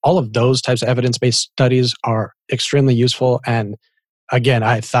 So all of those types of evidence-based studies are extremely useful. And again,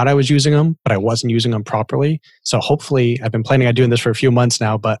 I thought I was using them, but I wasn't using them properly. So hopefully, I've been planning on doing this for a few months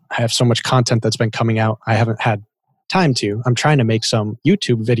now, but I have so much content that's been coming out, I haven't had time to. I'm trying to make some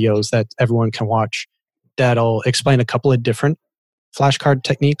YouTube videos that everyone can watch that'll explain a couple of different flashcard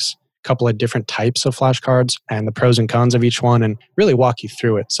techniques, a couple of different types of flashcards, and the pros and cons of each one, and really walk you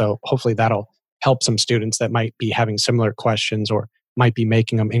through it. So hopefully that'll help some students that might be having similar questions or might be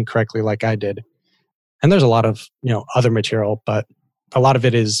making them incorrectly like I did. And there's a lot of other material, but a lot of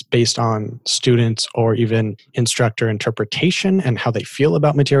it is based on students or even instructor interpretation and how they feel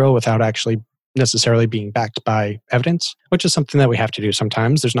about material without actually necessarily being backed by evidence, which is something that we have to do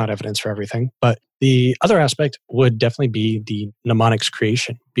sometimes. There's not evidence for everything. But the other aspect would definitely be the mnemonics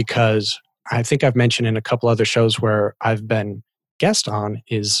creation, because I think I've mentioned in a couple other shows where I've been guest on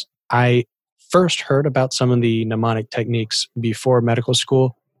is I first heard about some of the mnemonic techniques before medical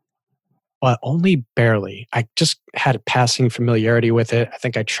school, but only barely. I just had a passing familiarity with it. I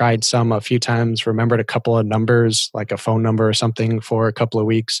think I tried some a few times, remembered a couple of numbers, like a phone number or something for a couple of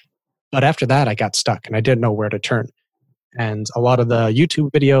weeks. But after that, I got stuck and I didn't know where to turn. And a lot of the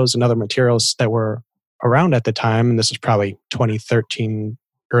YouTube videos and other materials that were around at the time, and this is probably 2013,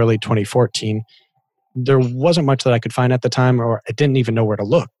 early 2014, there wasn't much that I could find at the time, or I didn't even know where to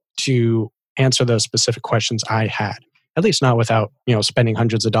look to answer those specific questions I had, at least not without spending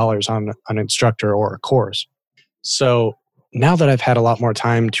hundreds of dollars on an instructor or a course. So now that I've had a lot more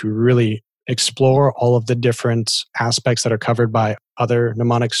time to really explore all of the different aspects that are covered by other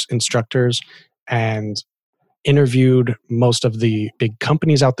mnemonics instructors and interviewed most of the big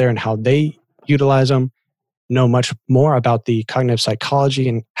companies out there and how they utilize them, know much more about the cognitive psychology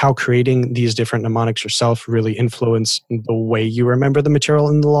and how creating these different mnemonics yourself really influence the way you remember the material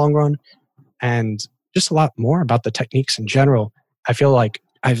in the long run, and just a lot more about the techniques in general. I feel like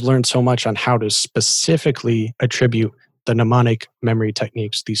I've learned so much on how to specifically attribute the mnemonic memory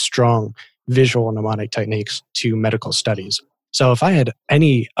techniques, these strong visual mnemonic techniques, to medical studies. So if I had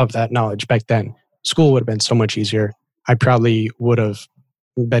any of that knowledge back then, school would have been so much easier. I probably would have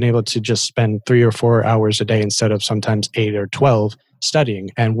been able to just spend 3 or 4 hours a day instead of sometimes 8 or 12 studying,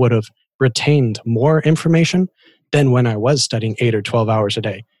 and would have retained more information than when I was studying 8 or 12 hours a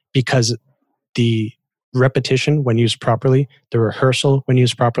day, because the repetition when used properly, the rehearsal when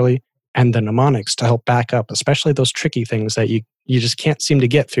used properly, and the mnemonics to help back up, especially those tricky things that you just can't seem to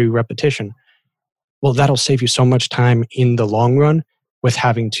get through repetition. Well, that'll save you so much time in the long run with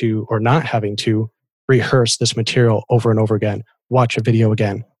having to, or not having to, rehearse this material over and over again, watch a video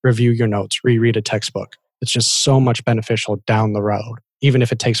again, review your notes, reread a textbook. It's just so much beneficial down the road, even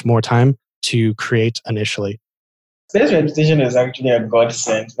if it takes more time to create initially. Spaced repetition is actually a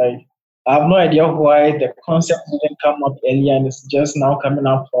godsend. Like, I have no idea why the concept didn't come up earlier and it's just now coming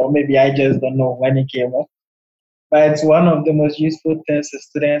up, or maybe I just don't know when it came up. But it's one of the most useful things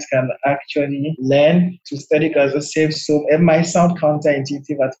students can actually learn to study, because it saves so. It might sound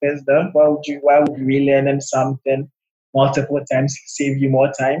counterintuitive at first, though. Why would you relearning something multiple times save you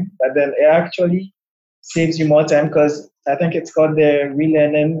more time? But then it actually saves you more time, because I think it's called the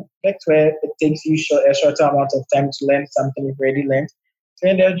relearning effect, where it takes you a shorter amount of time to learn something you've already learned. So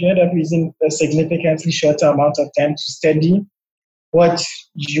you end up using a significantly shorter amount of time to study what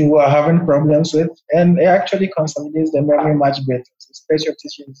you are having problems with, and it actually consolidates the memory much better. So spaced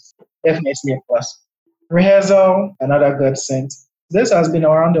repetition is definitely a plus. Rehearsal, another godsend. This has been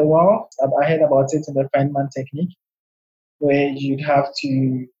around the world. I heard about it in the Feynman technique, where you'd have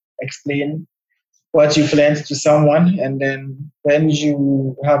to explain what you've learned to someone, and then when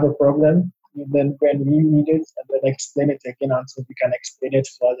you have a problem, you then go and reread it and then explain it again until you can explain it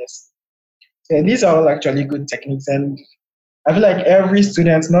flawlessly. So these are all actually good techniques, and I feel like every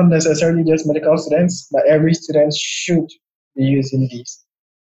student, not necessarily just medical students, but every student should be using these.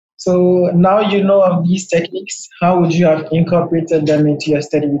 So now you know of these techniques, how would you have incorporated them into your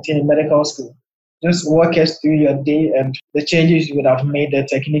study routine in medical school? Just walk us through your day and the changes you would have made, the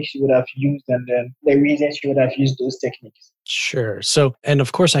techniques you would have used, and then the reasons you would have used those techniques. Sure. So, and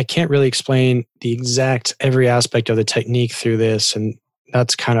of course, I can't really explain the exact every aspect of the technique through this, and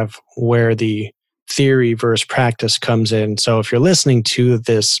that's kind of where the theory versus practice comes in. So if you're listening to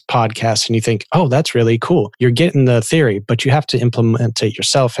this podcast and you think, oh, that's really cool, you're getting the theory, but you have to implement it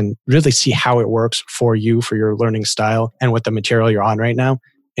yourself and really see how it works for you, for your learning style and with the material you're on right now.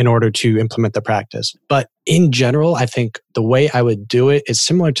 in order to implement the practice. But in general, I think the way I would do it is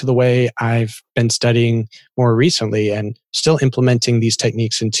similar to the way I've been studying more recently and still implementing these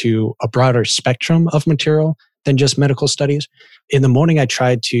techniques into a broader spectrum of material than just medical studies. In the morning, I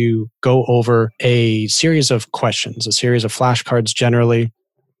tried to go over a series of questions, a series of flashcards generally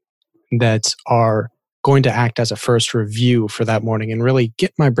that are going to act as a first review for that morning and really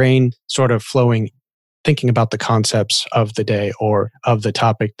get my brain sort of flowing, thinking about the concepts of the day or of the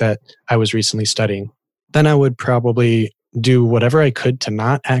topic that I was recently studying. Then I would probably do whatever I could to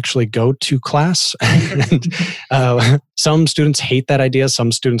not actually go to class. Some students hate that idea.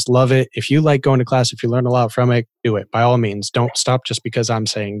 Some students love it. If you like going to class, if you learn a lot from it, do it. By all means, don't stop just because I'm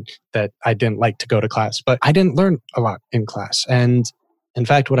saying that I didn't like to go to class. But I didn't learn a lot in class. And in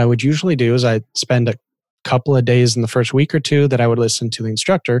fact, what I would usually do is I'd spend a couple of days in the first week or two that I would listen to the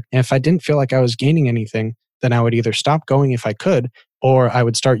instructor. And if I didn't feel like I was gaining anything, then I would either stop going if I could, or I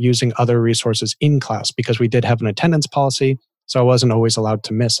would start using other resources in class because we did have an attendance policy. So I wasn't always allowed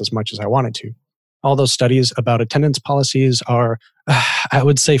to miss as much as I wanted to. All those studies about attendance policies are, I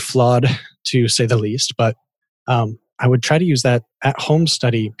would say, flawed to say the least, but I would try to use that at home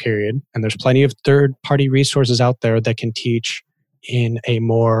study period. And there's plenty of third-party resources out there that can teach in a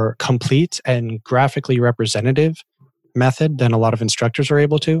more complete and graphically representative method than a lot of instructors are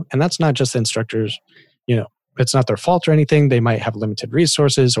able to. And that's not just the instructors, it's not their fault or anything. They might have limited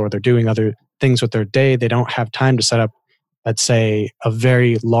resources or they're doing other things with their day. They don't have time to set up, let's say, a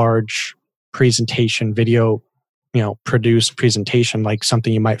very large presentation video, produced presentation like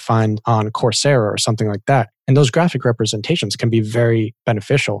something you might find on Coursera or something like that. And those graphic representations can be very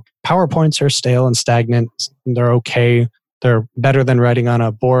beneficial. PowerPoints are stale and stagnant. They're okay. They're better than writing on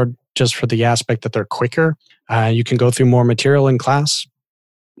a board just for the aspect that they're quicker. You can go through more material in class.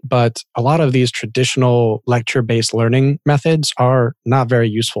 But a lot of these traditional lecture-based learning methods are not very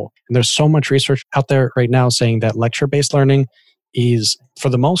useful. And there's so much research out there right now saying that lecture-based learning is, for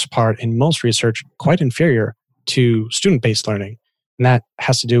the most part, in most research, quite inferior to student-based learning. And that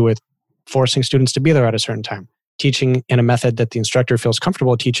has to do with forcing students to be there at a certain time, teaching in a method that the instructor feels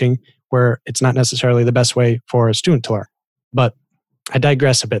comfortable teaching, where it's not necessarily the best way for a student to learn. But I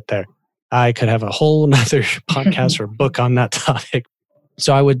digress a bit there. I could have a whole nother podcast or book on that topic.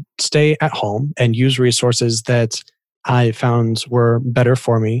 So I would stay at home and use resources that I found were better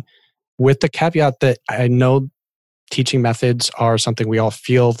for me, with the caveat that I know teaching methods are something we all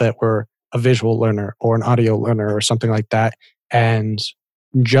feel that we're a visual learner or an audio learner or something like that. And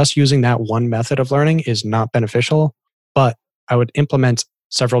just using that one method of learning is not beneficial, but I would implement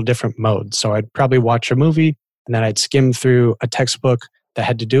several different modes. So I'd probably watch a movie and then I'd skim through a textbook that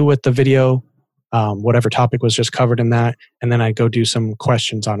had to do with the video, whatever topic was just covered in that. And then I'd go do some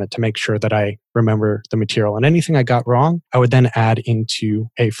questions on it to make sure that I remember the material. And anything I got wrong, I would then add into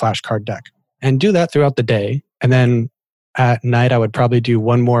a flashcard deck and do that throughout the day. And then at night, I would probably do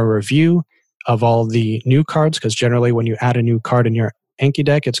one more review of all the new cards, because generally when you add a new card in your Anki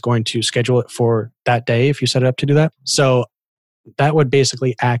deck, it's going to schedule it for that day if you set it up to do that. So that would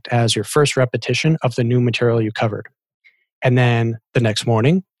basically act as your first repetition of the new material you covered. And then the next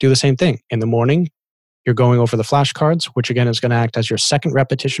morning, do the same thing. In the morning, you're going over the flashcards, which again is going to act as your second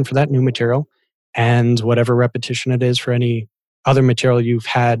repetition for that new material, and whatever repetition it is for any other material you've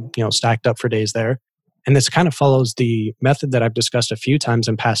had, stacked up for days there. And this kind of follows the method that I've discussed a few times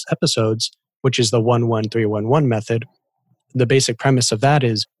in past episodes, which is the 1-1-3-1-1 method. The basic premise of that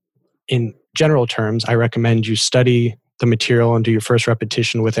is, in general terms, I recommend you study the material and do your first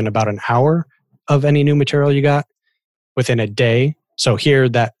repetition within about an hour of any new material you got, within a day. So here,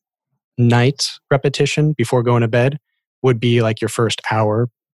 that night repetition before going to bed would be like your first hour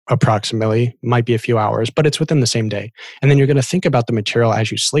approximately, might be a few hours, but it's within the same day. And then you're going to think about the material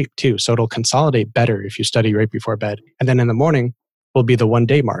as you sleep too. So it'll consolidate better if you study right before bed. And then in the morning will be the 1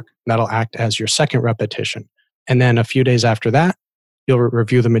 day mark. That'll act as your second repetition. And then a few days after that, you'll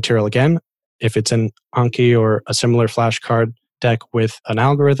review the material again. If it's an Anki or a similar flashcard deck with an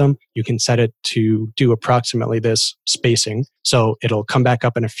algorithm, you can set it to do approximately this spacing. So it'll come back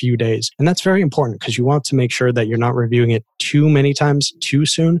up in a few days. And that's very important because you want to make sure that you're not reviewing it too many times too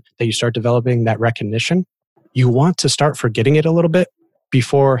soon, that you start developing that recognition. You want to start forgetting it a little bit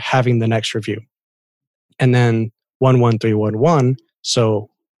before having the next review. And then 1-1-3-1-1. So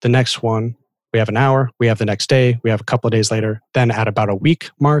the next one, we have an hour, we have the next day, we have a couple of days later, then at about a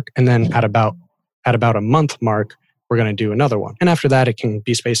week mark, and then at about a month mark, we're going to do another one. And after that, it can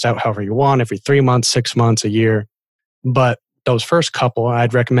be spaced out however you want, every 3 months, 6 months, a year. But those first couple,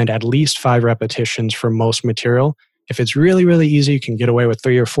 I'd recommend at least 5 repetitions for most material. If it's really, really easy, you can get away with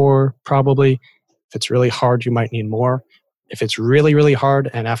 3 or 4, probably. If it's really hard, you might need more. If it's really, really hard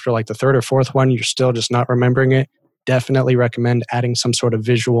and after like the third or fourth one, you're still just not remembering it, definitely recommend adding some sort of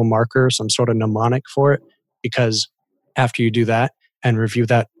visual marker, some sort of mnemonic for it, because after you do that and review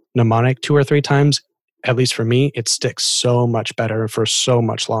that mnemonic 2 or 3 times, at least for me, it sticks so much better for so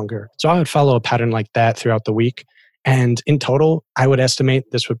much longer. So I would follow a pattern like that throughout the week. And in total, I would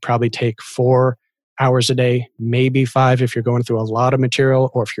estimate this would probably take 4 hours a day, maybe 5 if you're going through a lot of material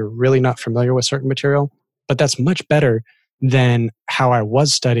or if you're really not familiar with certain material. But that's much better than how I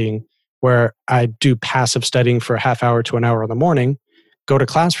was studying, where I do passive studying for a half hour to an hour in the morning, go to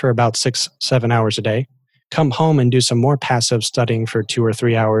class for about 6-7 hours a day, come home and do some more passive studying for 2 or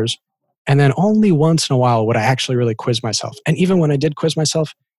 3 hours. And then only once in a while would I actually really quiz myself. And even when I did quiz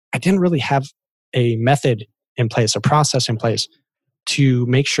myself, I didn't really have a method in place, a process in place to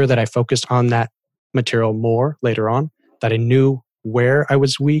make sure that I focused on that material more later on, that I knew where I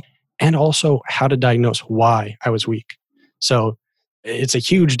was weak and also how to diagnose why I was weak. So it's a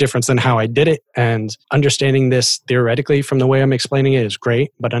huge difference than how I did it. And understanding this theoretically from the way I'm explaining it is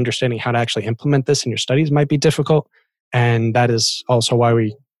great, but understanding how to actually implement this in your studies might be difficult. And that is also why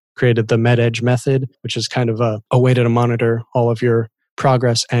we created the MedEdge method, which is kind of a way to monitor all of your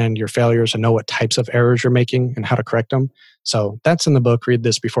progress and your failures and know what types of errors you're making and how to correct them. So that's in the book. Read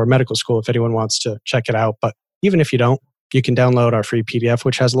this before medical school if anyone wants to check it out. But even if you don't, you can download our free PDF,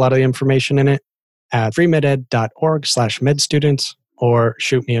 which has a lot of the information in it at freemeded.org/medstudents, or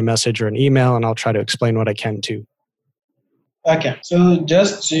shoot me a message or an email and I'll try to explain what I can too. Okay, so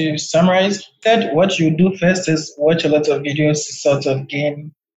just to summarize, that what you do first is watch a lot of videos to sort of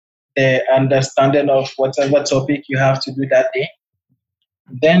gain the understanding of whatever topic you have to do that day.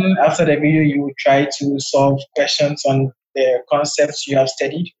 Then after the video, you will try to solve questions on the concepts you have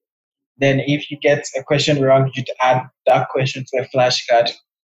studied. Then if you get a question wrong, you'd add that question to a flashcard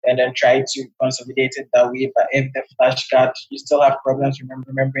and then try to consolidate it that way. But if the flashcard, you still have problems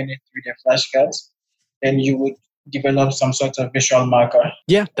remembering it through the flashcards, then you would develop some sort of visual marker.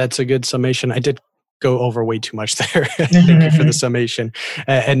 Yeah, that's a good summation. I did go over way too much there. Thank you for the summation.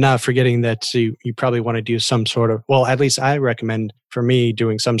 And not forgetting that you probably want to do some sort of, well, at least I recommend for me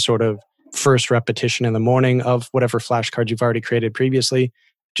doing some sort of first repetition in the morning of whatever flashcards you've already created previously,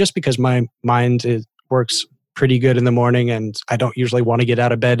 just because my mind works pretty good in the morning and I don't usually want to get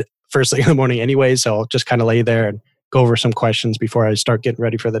out of bed first thing in the morning anyway. So I'll just kind of lay there and go over some questions before I start getting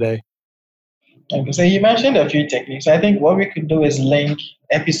ready for the day. Okay, so you mentioned a few techniques. I think what we could do is link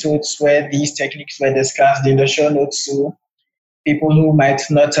episodes where these techniques were discussed in the show notes, so people who might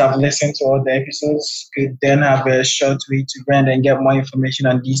not have listened to all the episodes could then have a short way to go and get more information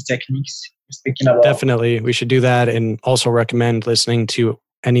on these techniques you're speaking about. Definitely, we should do that, and also recommend listening to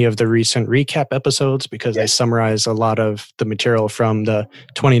any of the recent recap episodes because they summarize a lot of the material from the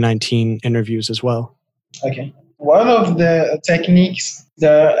 2019 interviews as well. Okay. One of the techniques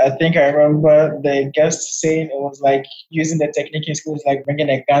that I think I remember the guest saying, it was like using the technique in school is like bringing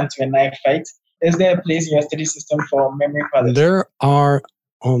a gun to a knife fight. Is there a place in your study system for memory palace? There are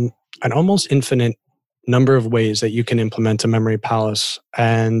an almost infinite number of ways that you can implement a memory palace.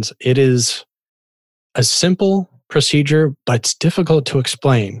 And it is a simple procedure, but it's difficult to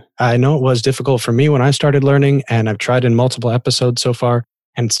explain. I know it was difficult for me when I started learning, and I've tried in multiple episodes so far.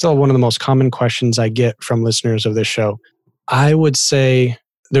 And it's still one of the most common questions I get from listeners of this show. I would say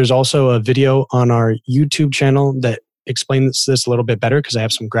there's also a video on our YouTube channel that explains this a little bit better because I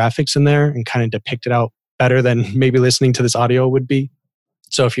have some graphics in there and kind of depict it out better than maybe listening to this audio would be.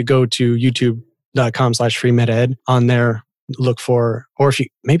 So if you go to youtube.com/freemeded, on there, look for, or if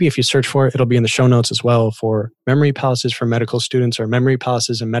you search for it, it'll be in the show notes as well, for memory palaces for medical students or memory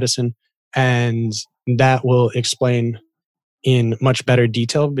palaces in medicine. And that will explain in much better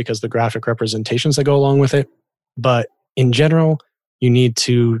detail because the graphic representations that go along with it. But in general, you need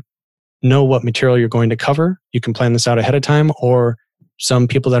to know what material you're going to cover. You can plan this out ahead of time, or some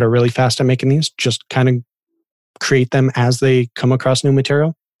people that are really fast at making these just kind of create them as they come across new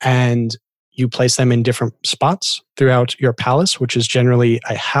material, and you place them in different spots throughout your palace, which is generally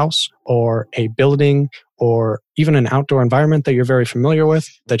a house or a building or even an outdoor environment that you're very familiar with.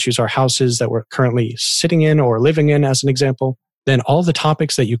 That use our houses that we're currently sitting in or living in as an example. Then all the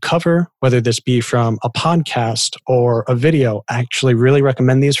topics that you cover, whether this be from a podcast or a video, I actually really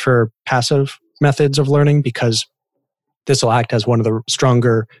recommend these for passive methods of learning because this will act as one of the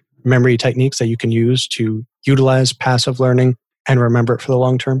stronger memory techniques that you can use to utilize passive learning and remember it for the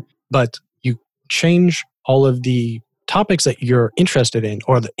long term. But you change all of the topics that you're interested in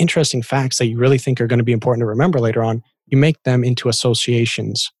or the interesting facts that you really think are going to be important to remember later on, you make them into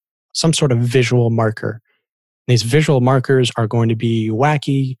associations, some sort of visual marker. These visual markers are going to be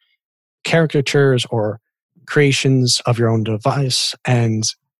wacky caricatures or creations of your own device. And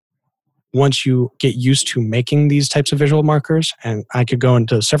once you get used to making these types of visual markers, and I could go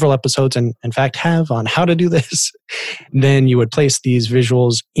into several episodes and in fact have on how to do this, then you would place these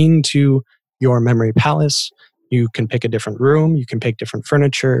visuals into your memory palace. You can pick a different room, you can pick different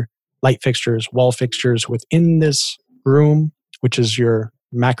furniture, light fixtures, wall fixtures within this room, which is your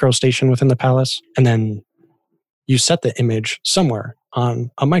macro station within the palace. And then you set the image somewhere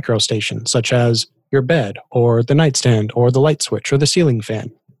on a micro station, such as your bed or the nightstand or the light switch or the ceiling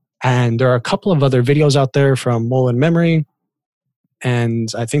fan. And there are a couple of other videos out there from Mullen Memory, and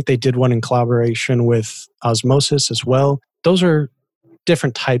I think they did one in collaboration with Osmosis as well. Those are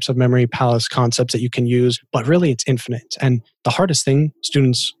different types of memory palace concepts that you can use, but really it's infinite. And the hardest thing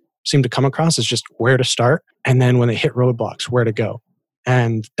students seem to come across is just where to start, and then when they hit roadblocks, where to go.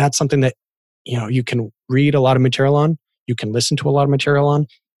 And that's something that you can read a lot of material on, you can listen to a lot of material on,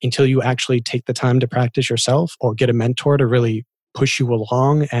 until you actually take the time to practice yourself or get a mentor to really push you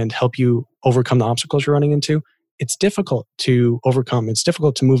along and help you overcome the obstacles you're running into. It's difficult to overcome. It's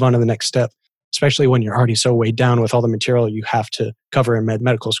difficult to move on to the next step, especially when you're already so weighed down with all the material you have to cover in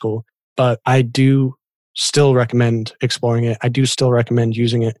medical school. But I do still recommend exploring it. I do still recommend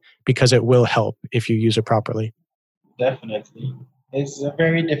using it because it will help if you use it properly. Definitely. It's a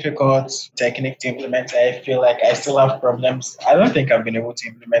very difficult technique to implement. I feel like I still have problems. I don't think I've been able to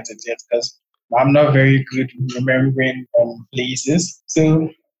implement it yet because I'm not very good remembering places. So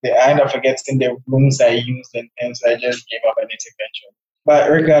I end up forgetting the rooms I used and so I just gave up on it eventually. But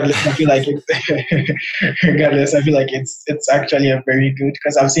regardless, I feel like it's actually a very good,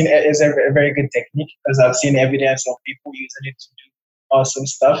 because I've seen it's a very good technique because I've seen evidence of people using it to do awesome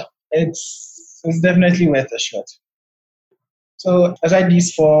stuff. It's definitely worth a shot. So aside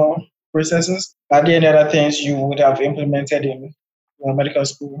these 4 processes, are there any other things you would have implemented in your medical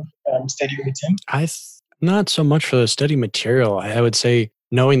school study routine? Not so much for the study material. I would say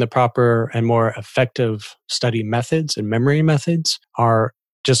knowing the proper and more effective study methods and memory methods are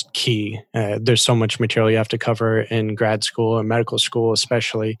just key. There's so much material you have to cover in grad school and medical school,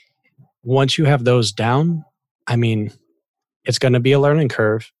 especially. Once you have those down, it's going to be a learning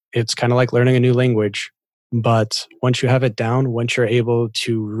curve. It's kind of like learning a new language. But once you have it down, once you're able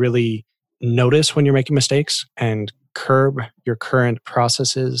to really notice when you're making mistakes and curb your current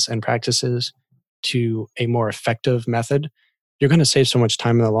processes and practices to a more effective method, you're going to save so much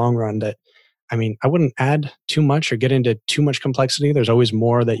time in the long run that, I wouldn't add too much or get into too much complexity. There's always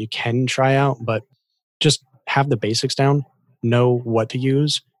more that you can try out, but just have the basics down, know what to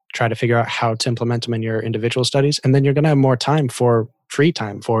use, try to figure out how to implement them in your individual studies, and then you're going to have more time for free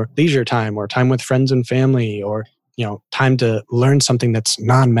time, for leisure time, or time with friends and family, or time to learn something that's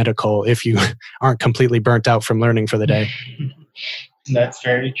non-medical if you aren't completely burnt out from learning for the day. That's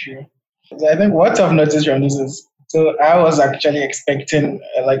very true. I think what I've noticed from this is, so I was actually expecting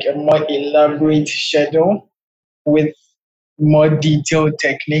a more elaborate schedule with more detailed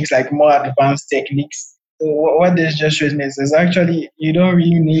techniques, like more advanced techniques. So what this just shows me is actually you don't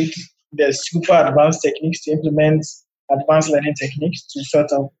really need the super advanced techniques to implement advanced learning techniques to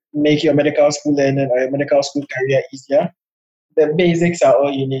sort of make your medical school learning or your medical school career easier. The basics are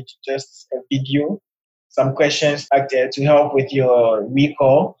all you need, just a video, some questions back there to help with your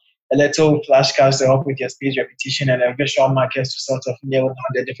recall, a little flashcards to help with your spaced repetition, and a visual markers to sort of nail down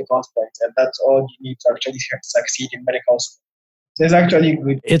the difficult points. And that's all you need to actually succeed in medical school. So it's actually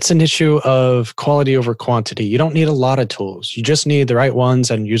good. It's an issue of quality over quantity. You don't need a lot of tools. You just need the right ones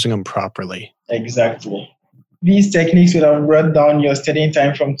and using them properly. Exactly. These techniques would have brought down your studying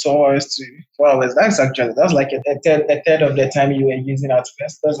time from 2 hours to 4 hours. That's like a third of the time you were using at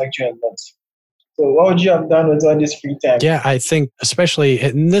first. That's actually a lot. So what would you have done with all this free time? Yeah, I think especially,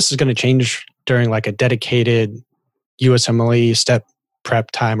 and this is going to change during like a dedicated USMLE step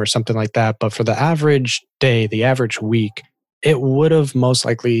prep time or something like that. But for the average day, the average week, it would have most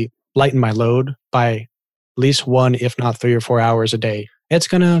likely lightened my load by at least 1, if not 3 or 4 hours a day. It's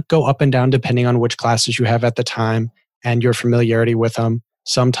going to go up and down depending on which classes you have at the time and your familiarity with them.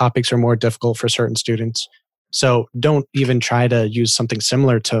 Some topics are more difficult for certain students. So don't even try to use something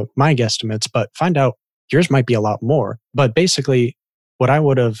similar to my guesstimates, but find out yours might be a lot more. But basically, what I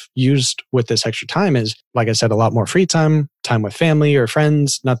would have used with this extra time is, like I said, a lot more free time, time with family or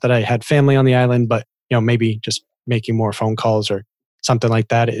friends. Not that I had family on the island, but maybe just making more phone calls or something like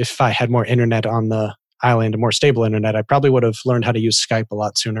that. If I had more internet on the island, a more stable internet, I probably would have learned how to use Skype a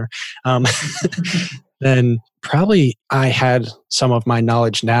lot sooner. Then probably I had some of my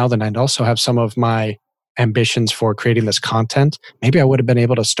knowledge now, then I'd also have some of my ambitions for creating this content. Maybe I would have been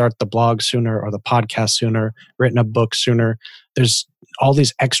able to start the blog sooner or the podcast sooner, written a book sooner. There's all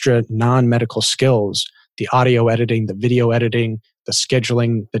these extra non-medical skills, the audio editing, the video editing, the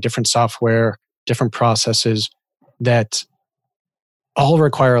scheduling, the different software, different processes that all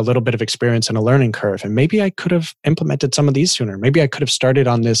require a little bit of experience and a learning curve. And maybe I could have implemented some of these sooner. Maybe I could have started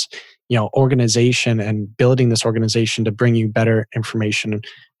on this, organization and building this organization to bring you better information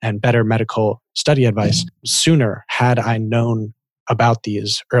and better medical study advice sooner had I known about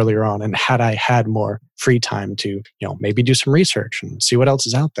these earlier on and had I had more free time to, maybe do some research and see what else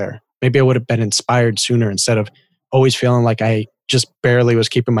is out there. Maybe I would have been inspired sooner instead of always feeling like I just barely was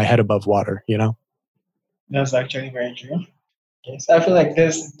keeping my head above water, That's actually very true. Yes, I feel like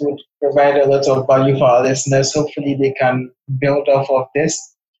this would provide a lot of value for our listeners. Hopefully they can build off of this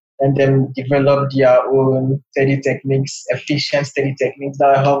and then develop their own study techniques, efficient study techniques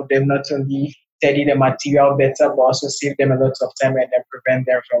that will help them not only study the material better, but also save them a lot of time and then prevent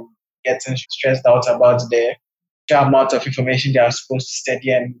them from getting stressed out about the amount of information they are supposed to study.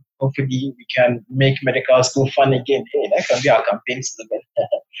 And hopefully we can make medical school fun again. Hey, that can be our campaign slogan.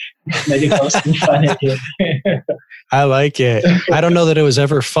 Medical school fun again. I like it. I don't know that it was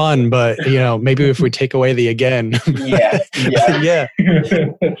ever fun, but maybe if we take away the again. Yeah.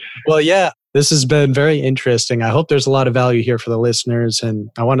 Well, yeah, this has been very interesting. I hope there's a lot of value here for the listeners. And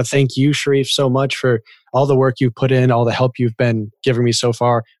I want to thank you, Sharif, so much for all the work you've put in, all the help you've been giving me so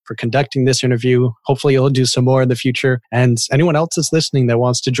far, for conducting this interview. Hopefully you'll do some more in the future. And anyone else that's listening that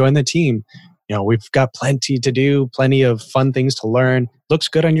wants to join the team, we've got plenty to do, plenty of fun things to learn. Looks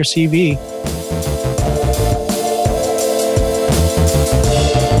good on your CV.